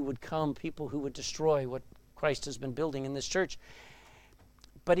among you would come people who would destroy what Christ has been building in this church.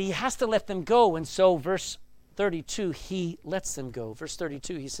 But he has to let them go. And so verse 32, he lets them go. Verse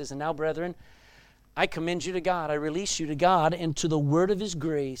 32, he says, and now, brethren, I commend you to God. I release you to God and to the word of his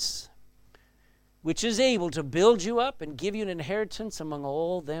grace, which is able to build you up and give you an inheritance among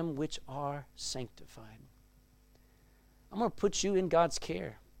all them which are sanctified. I'm going to put you in God's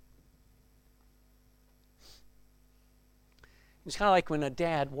care. It's kind of like when a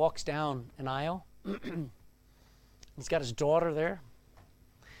dad walks down an aisle. He's got his daughter there.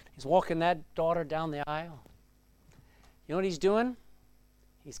 He's walking that daughter down the aisle. You know what he's doing?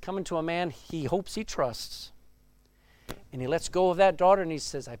 He's coming to a man he hopes he trusts. And he lets go of that daughter and he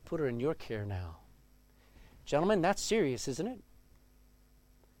says, I put her in your care now. Gentlemen, that's serious, isn't it?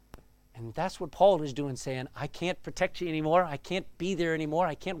 And that's what Paul is doing, saying, I can't protect you anymore. I can't be there anymore.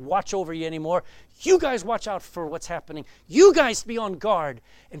 I can't watch over you anymore. You guys watch out for what's happening. You guys be on guard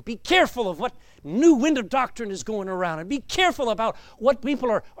and be careful of what new wind of doctrine is going around, and be careful about what people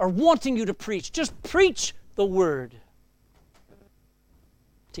are wanting you to preach. Just preach the word.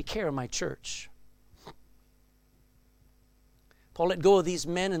 Take care of my church. Paul let go of these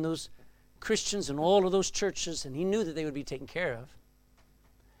men and those Christians and all of those churches, and he knew that they would be taken care of.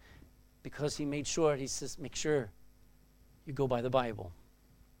 because he made sure, he says, make sure you go by the Bible.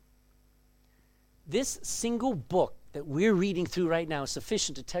 This single book that we're reading through right now is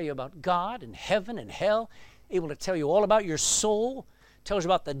sufficient to tell you about God and heaven and hell, able to tell you all about your soul, tells you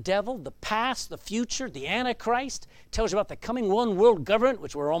about the devil, the past, the future, the Antichrist, tells you about the coming one world government,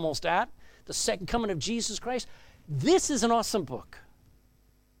 which we're almost at, the second coming of Jesus Christ. This is an awesome book.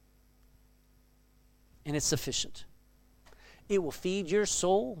 And it's sufficient. It will feed your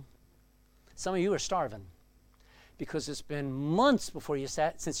soul. Some of you are starving because it's been months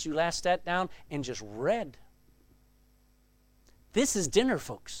since you last sat down and just read. This is dinner,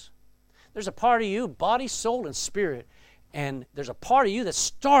 folks. There's a part of you, body, soul, and spirit, and there's a part of you that's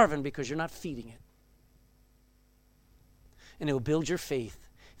starving because you're not feeding it. And it will build your faith.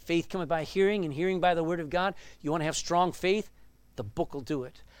 Faith coming by hearing, and hearing by the Word of God. You want to have strong faith? The book will do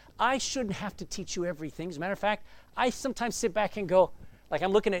it. I shouldn't have to teach you everything. As a matter of fact, I sometimes sit back and go, like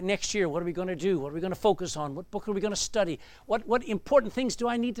I'm looking at next year, what are we going to do? What are we going to focus on? What book are we going to study? What important things do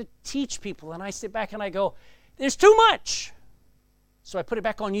I need to teach people? And I sit back and I go, there's too much. So I put it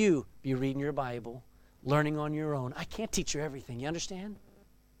back on you. Be reading your Bible, learning on your own. I can't teach you everything, you understand?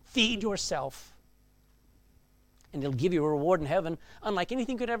 Feed yourself. And it'll give you a reward in heaven, unlike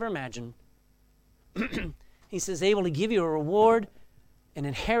anything you could ever imagine. He says, able to give you a reward, an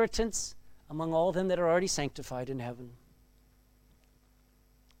inheritance among all them that are already sanctified in heaven.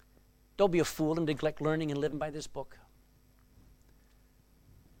 Don't be a fool and neglect learning and living by this book.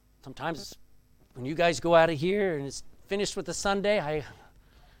 Sometimes when you guys go out of here and it's finished with the Sunday, I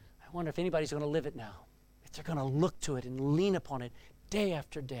wonder if anybody's going to live it now. If they're going to look to it and lean upon it day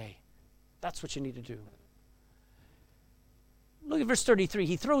after day. That's what you need to do. Look at verse 33.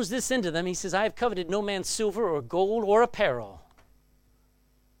 He throws this into them. He says, I have coveted no man's silver or gold or apparel.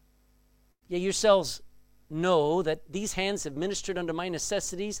 Yet yourselves know that these hands have ministered unto my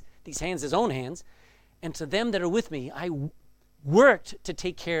necessities, these hands, his own hands, and to them that are with me, I worked to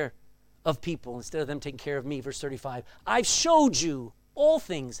take care of people instead of them taking care of me. Verse 35, I've showed you all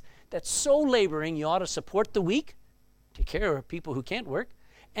things, that so laboring you ought to support the weak, take care of people who can't work,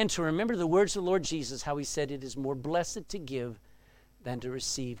 and to remember the words of the Lord Jesus, how he said it is more blessed to give than to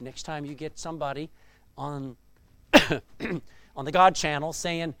receive. Next time you get somebody on, on the God channel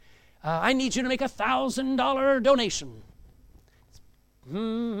saying, I need you to make $1,000 donation.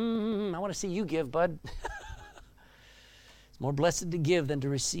 I want to see you give, bud. It's more blessed to give than to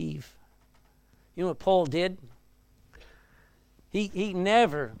receive. You know what Paul did? He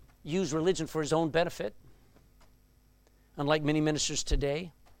never used religion for his own benefit, unlike many ministers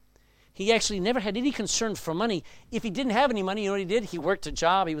today. He actually never had any concern for money. If he didn't have any money, you know what he did? He worked a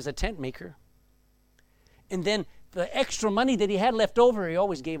job. He was a tent maker. And then the extra money that he had left over, he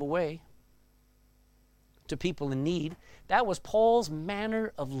always gave away to people in need. That was Paul's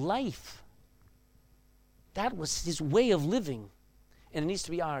manner of life. That was his way of living. And it needs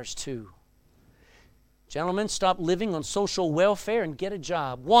to be ours too. Gentlemen, stop living on social welfare and get a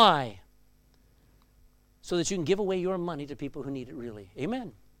job. Why? So that you can give away your money to people who need it really.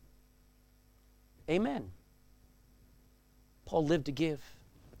 Amen. Amen. Paul lived to give.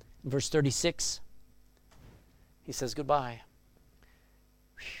 In verse 36, he says goodbye.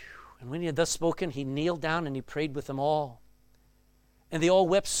 And when he had thus spoken, he kneeled down and he prayed with them all. And they all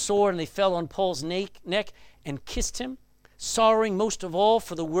wept sore, and they fell on Paul's neck and kissed him, sorrowing most of all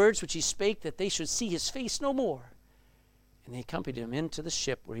for the words which he spake, that they should see his face no more. And they accompanied him into the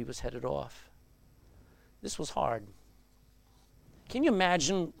ship where he was headed off. This was hard. Can you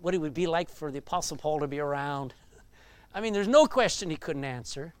imagine what it would be like for the Apostle Paul to be around? I mean, there's no question he couldn't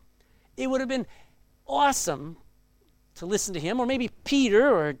answer. It would have been awesome to listen to him, or maybe Peter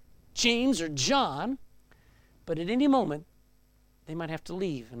or James or John, but at any moment, they might have to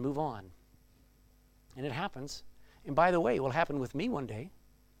leave and move on. And it happens. And by the way, it will happen with me one day.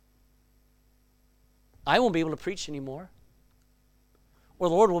 I won't be able to preach anymore. Or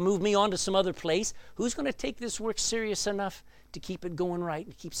the Lord will move me on to some other place. Who's going to take this work serious enough to keep it going right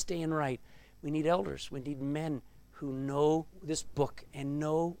and keep staying right? We need elders. We need men who know this book and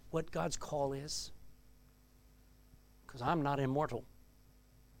know what God's call is. Because I'm not immortal.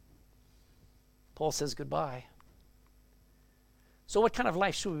 Paul says goodbye. So what kind of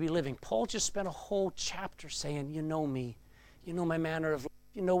life should we be living? Paul just spent a whole chapter saying, you know me. You know my manner of life.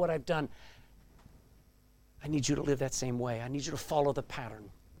 You know what I've done. I need you to live that same way. I need you to follow the pattern.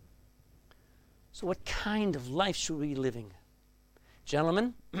 So what kind of life should we be living?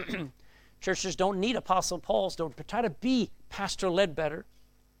 Gentlemen, churches don't need Apostle Pauls. Don't try to be Pastor Ledbetter.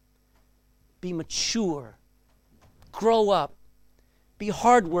 Be mature. Grow up. Be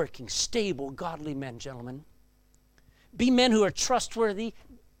hardworking, stable, godly men, gentlemen. Be men who are trustworthy.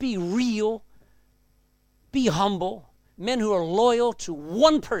 be real, be humble, men who are loyal to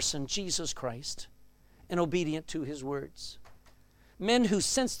one person, Jesus Christ, and obedient to his words. Men who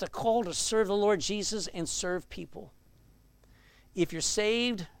sense the call to serve the Lord Jesus and serve people. If you're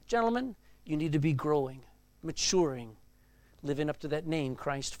saved, gentlemen, you need to be growing, maturing, living up to that name,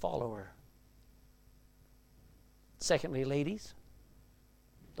 Christ follower. Secondly, ladies,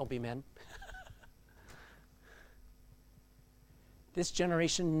 don't be men. This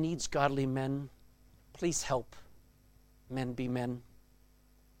generation needs godly men. Please help men be men.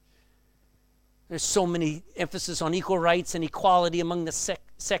 There's so many emphasis on equal rights and equality among the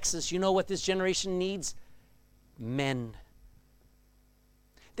sexes. You know what this generation needs? Men.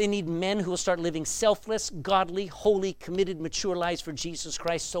 They need men who will start living selfless, godly, holy, committed, mature lives for Jesus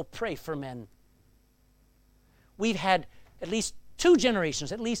Christ. So pray for men. We've had at least 2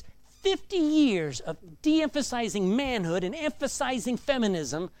 generations, at least 50 years of de-emphasizing manhood and emphasizing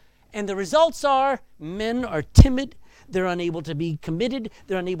feminism, and the results are men are timid, they're unable to be committed,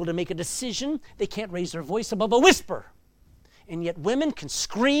 they're unable to make a decision, they can't raise their voice above a whisper. And yet women can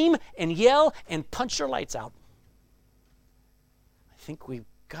scream and yell and punch your lights out. I think we've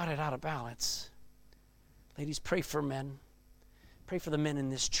got it out of balance. Ladies, pray for men. Pray for the men in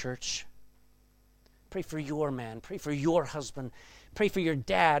this church. Pray for your man. Pray for your husband. Pray for your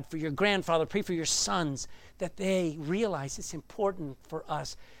dad, for your grandfather. Pray for your sons, that they realize it's important for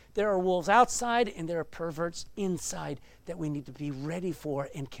us. There are wolves outside and there are perverts inside that we need to be ready for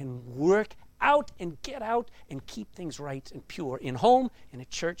and can work out and get out and keep things right and pure in home, in a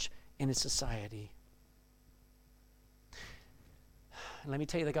church, and in society. And let me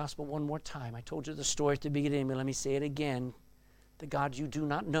tell you the gospel one more time. I told you the story at the beginning, but let me say it again. The God you do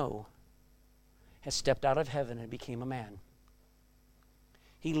not know has stepped out of heaven and became a man.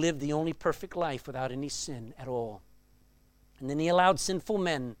 He lived the only perfect life without any sin at all. And then he allowed sinful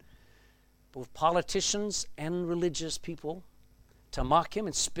men, both politicians and religious people, to mock him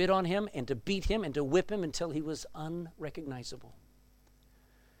and spit on him and to beat him and to whip him until he was unrecognizable.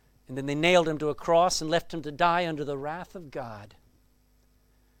 And then they nailed him to a cross and left him to die under the wrath of God.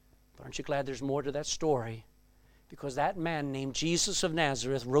 But aren't you glad there's more to that story? Because that man named Jesus of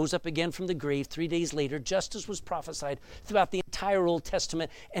Nazareth rose up again from the grave 3 days later, just as was prophesied throughout the entire Old Testament.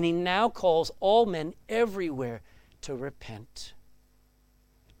 And he now calls all men everywhere to repent,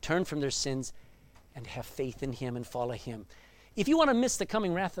 turn from their sins, and have faith in him and follow him. If you want to miss the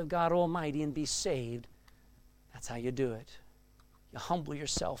coming wrath of God Almighty and be saved, that's how you do it. You humble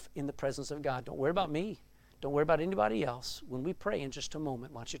yourself in the presence of God. Don't worry about me. Don't worry about anybody else. When we pray in just a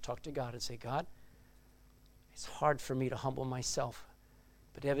moment, why don't you talk to God and say, God, it's hard for me to humble myself,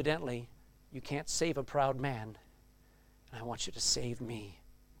 but evidently you can't save a proud man, and I want you to save me.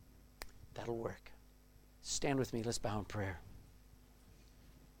 That'll work. Stand with me. Let's bow in prayer.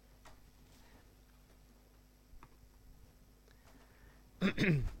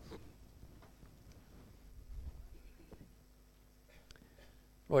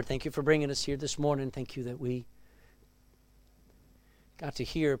 Lord, thank you for bringing us here this morning. Thank you that we got to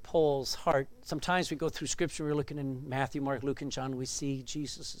hear Paul's heart. Sometimes we go through Scripture, we're looking in Matthew, Mark, Luke, and John, we see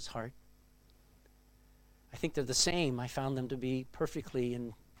Jesus' heart. I think they're the same. I found them to be perfectly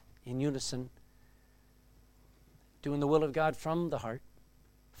in unison, doing the will of God from the heart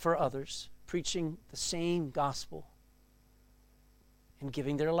for others, preaching the same gospel, and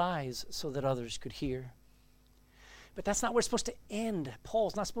giving their lives so that others could hear. But that's not where it's supposed to end.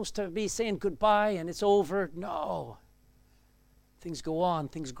 Paul's not supposed to be saying goodbye and it's over. No. Things go on,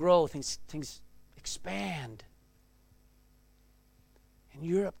 things grow, things expand. And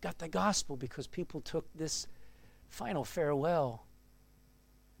Europe got the gospel because people took this final farewell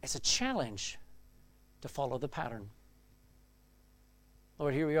as a challenge to follow the pattern.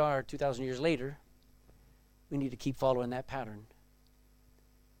 Lord, here we are 2,000 years later. We need to keep following that pattern.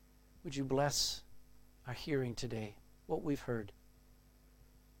 Would you bless our hearing today, what we've heard?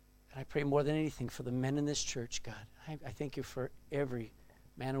 And I pray more than anything for the men in this church, God. I thank you for every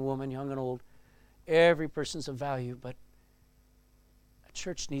man and woman, young and old. Every person's of value, but a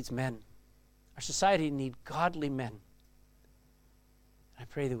church needs men. Our society needs godly men. I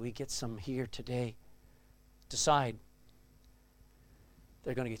pray that we get some here today. Decide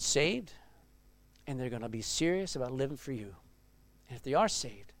they're going to get saved and they're going to be serious about living for you. And if they are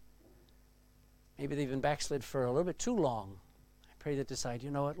saved, maybe they've been backslid for a little bit too long. I pray that decide, you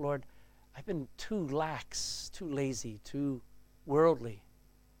know what, Lord, I've been too lax, too lazy, too worldly.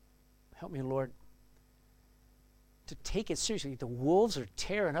 Help me, Lord, to take it seriously. The wolves are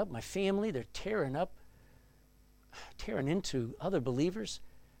tearing up my family. They're tearing into other believers.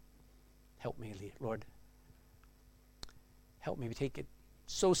 Help me, Lord. Help me take it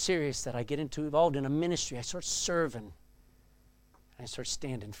so serious that I get involved in a ministry. I start serving. I start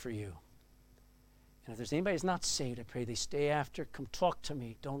standing for you. And if there's anybody who's not saved, I pray they stay after. Come talk to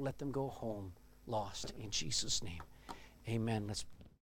me. Don't let them go home lost. In Jesus' name, amen. Let's